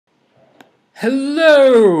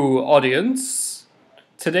Hello, audience!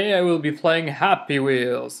 Today I will be playing Happy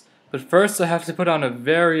Wheels, but first I have to put on a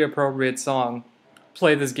very appropriate song.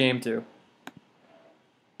 Play this game to.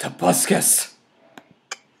 Tobuscus!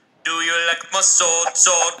 Do you like my sword,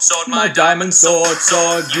 my diamond sword,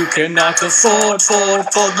 you cannot afford,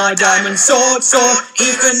 my diamond sword,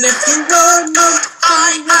 even if you run,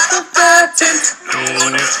 I have a patent. No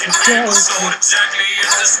one else can have my sword exactly in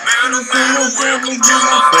this manner. Welcome to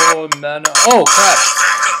my Oh crap!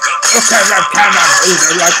 Okay, I cannot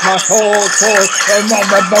even like my sword,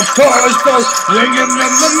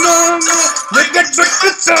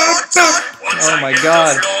 Oh my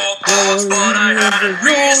god. But I had it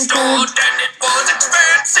restored and it was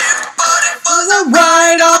expensive, but it was a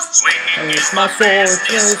write-off. swinging And is it's my my sword,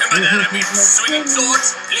 business. And my enemies swinging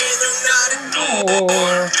swords, leather not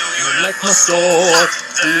ignored. Do you like my sword?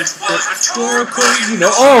 That was rhetorical, you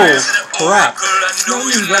know. Oh, crap. I know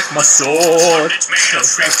you like my sword. It's made of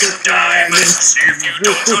freaking diamonds. If you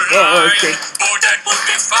don't align, oh, that would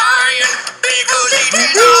be fine. Because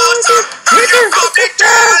even awesome, I can fucking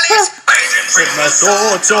chalice. With my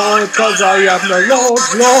sword, cause I am the Lord,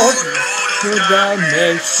 the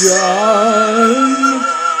dimension.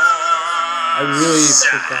 I really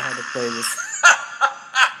forgot how to play this.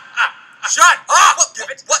 Shut up! Give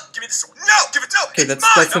it. What? Give me the sword. No! Give it. No! Okay,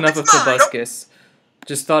 it's that's mine. enough of Tobuscus.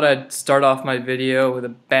 Just thought I'd start off my video with a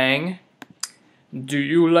bang. Do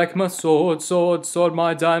you like my sword,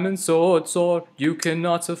 my diamond sword? You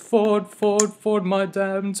cannot afford, my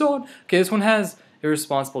diamond sword. Okay, this one has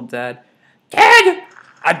irresponsible dad. Dad!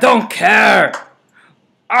 I don't care!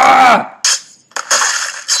 Ah!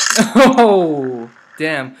 Oh,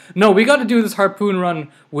 damn. No, we gotta do this harpoon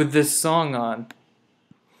run with this song on.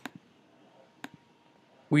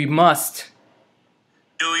 We must.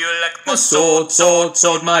 Do you like my Sword,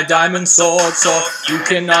 my diamond sword, you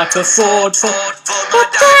cannot afford, my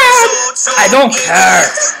diamond sword? I don't care!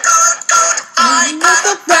 I have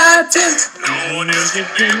a patent. No one else can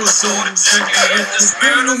be my sword exactly in this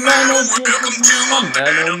manner. Welcome to my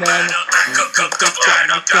manner.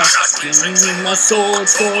 My sword,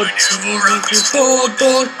 board. I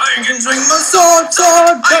can swing my sword,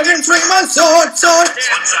 I can swing my sword. Once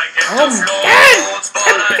I get the floorboards, but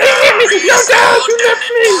I had a restored and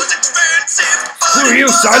it was expensive. Screw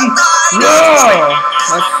you, son! No!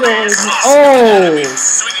 My sword. Oh!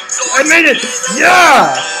 I made it!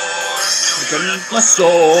 Yeah! My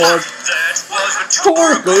sword.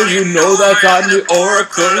 Oracle, you know that I'm the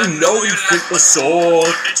Oracle. You know you freak the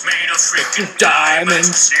sword. It's made of freaking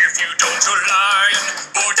diamonds. If you don't align,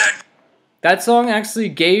 or that. That song actually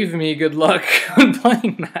gave me good luck when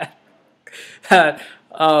playing that.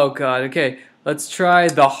 Oh god, okay. Let's try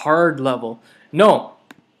the hard level. No,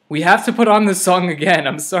 we have to put on this song again.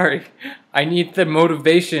 I'm sorry. I need the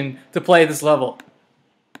motivation to play this level.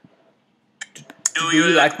 Do you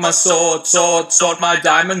like my sword, my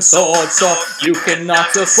diamond sword, you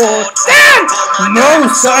cannot afford. Damn! No,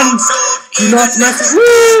 son! Do not mess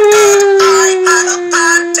with.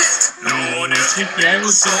 No one else can play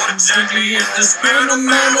my sword exactly in this manner.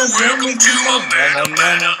 Welcome to my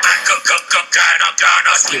manner. I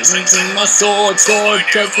can swing my sword, I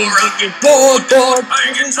can swing board. I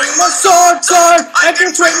can swing my sword, I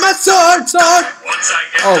can swing my sword.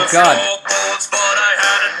 Oh god.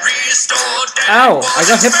 Ow, I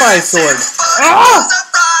got hit by a sword. Ah!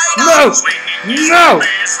 No! No!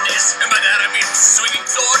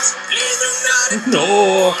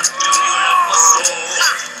 No!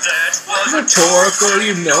 Rhetorical,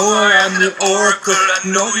 you know I am the Oracle. I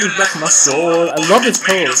know you like my sword. I love this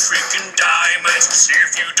pose.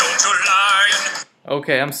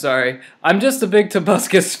 Okay, I'm sorry. I'm just a big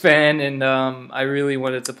Tobuscus fan, and I really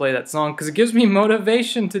wanted to play that song because it gives me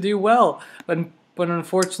motivation to do well. But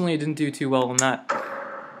unfortunately, it didn't do too well on that.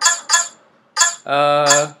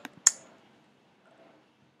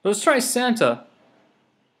 Let's try Santa.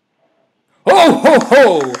 Ho ho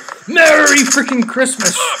ho! Merry freaking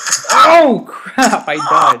Christmas! Oh crap! I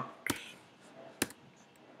died.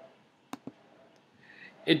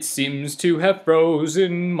 It seems to have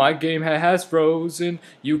frozen. My game has frozen.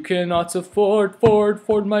 You cannot afford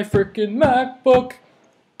my freaking MacBook.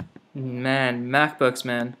 Man, MacBooks,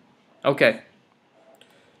 man. Okay.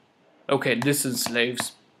 Okay, listen,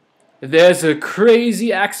 slaves. There's a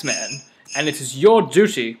crazy Axeman, and it is your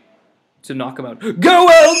duty to knock him out. Go,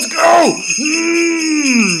 elves, go!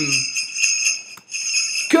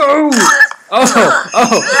 Go! Oh!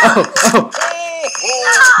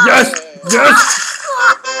 Yes!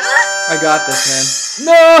 I got this, man.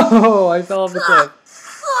 No! I fell off the cliff.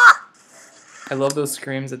 I love those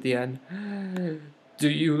screams at the end. Do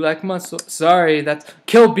you like my Sorry, that's...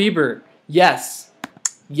 Kill Bieber. Yes.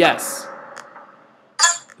 Yes.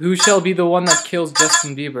 Who shall be the one that kills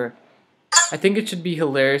Justin Bieber? I think it should be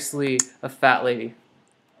hilariously a fat lady.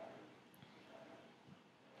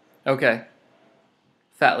 Okay.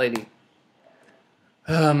 Fat lady.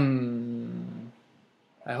 I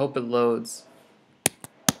hope it loads.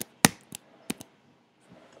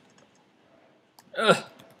 Yeah,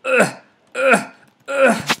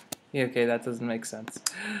 okay, that doesn't make sense.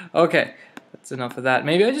 Okay, that's enough of that.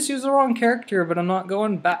 Maybe I just used the wrong character, but I'm not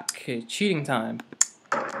going back. Okay, cheating time.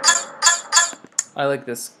 I like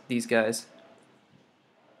these guys.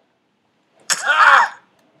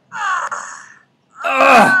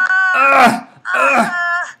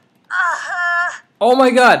 Oh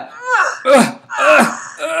my god!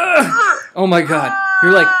 Oh my god!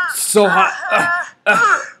 You're like so hot.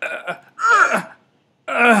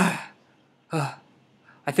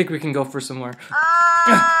 I think we can go for some more.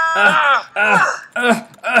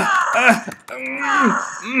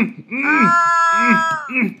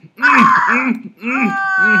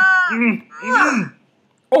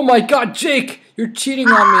 Oh my god, Jake! You're cheating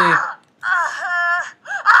on me!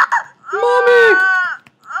 Mommy!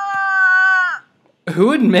 Who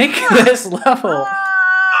would make this level?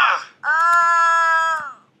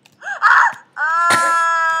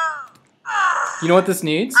 You know what this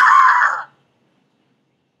needs?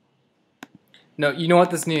 No, you know what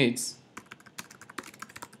this needs?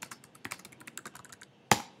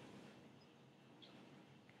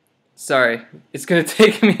 Sorry, it's gonna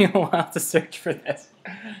take me a while to search for this.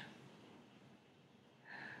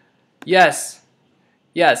 Yes.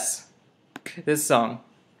 Yes. This song.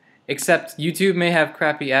 Except YouTube may have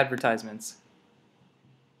crappy advertisements.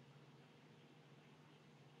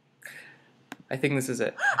 I think this is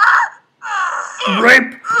it.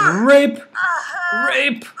 Rape! Rape!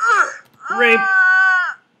 Rape! Rape!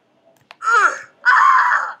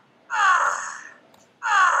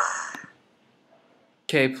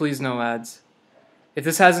 Okay, please no ads. If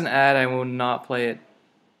this has an ad, I will not play it.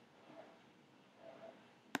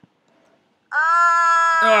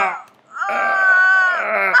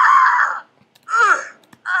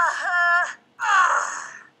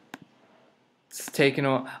 It's taking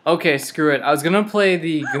a while. Okay, screw it. I was gonna play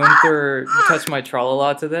the Gunther Touch My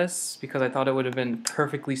Tra-La-La to this because I thought it would have been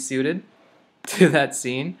perfectly suited to that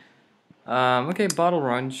scene. Okay, Bottle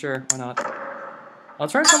Run, sure, why not? I'll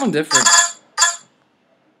try someone different.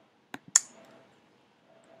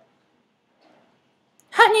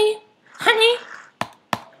 Honey,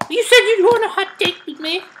 you said you'd go on a hot date with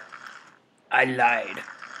me. I lied.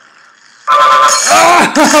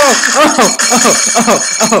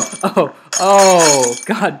 Oh,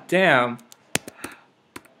 god damn.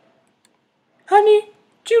 Honey,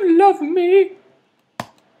 do you love me?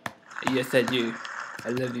 Yes, I do. I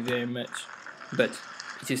love you very much. But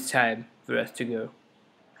it is time for us to go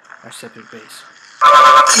our separate ways.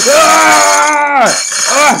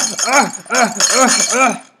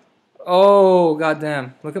 Oh,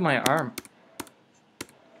 goddamn. Look at my arm.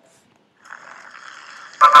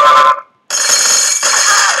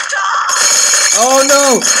 Oh,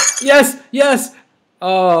 no. Yes, yes.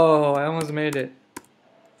 Oh, I almost made it.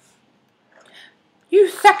 You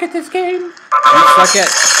suck at this game. You suck at...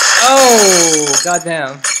 Oh,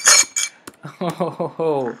 goddamn.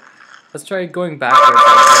 Oh, let's try going backwards.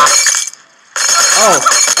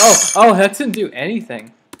 Oh, that didn't do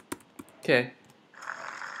anything. Okay.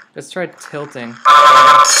 Let's try tilting.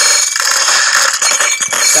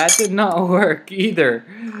 That did not work either.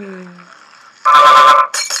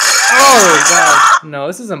 Oh, God. No,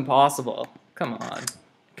 this is impossible. Come on.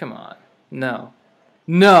 Come on. No.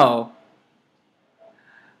 No.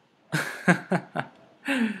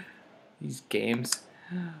 These games.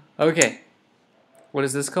 Okay. What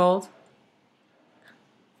is this called?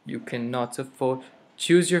 You cannot afford.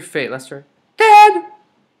 Choose your fate. Let's try. Dad!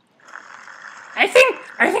 I think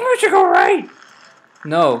we should go right.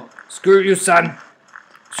 No. Screw you, son.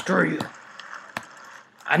 Screw you.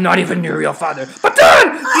 I'm not even your real father. But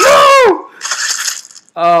Dad! No!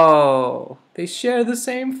 Oh. They share the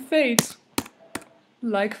same fate.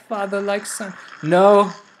 Like father, like son.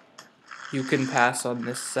 No. You can pass on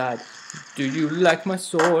this side. Do you like my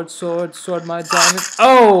sword, my diamond?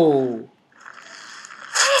 Oh!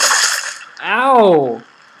 Ow!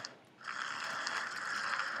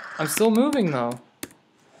 I'm still moving though.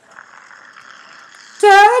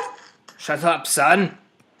 Dad? Shut up, son.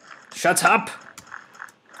 Shut up.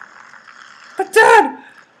 But Dad!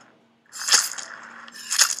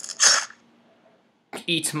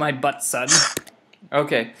 Eat my butt, son.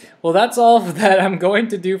 Okay, well that's all that I'm going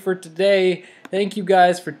to do for today. Thank you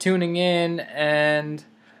guys for tuning in, and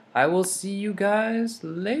I will see you guys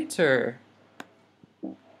later.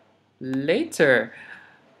 Later.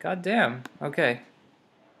 God damn. Okay.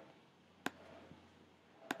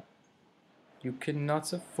 You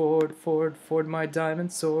cannot afford my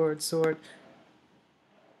diamond sword.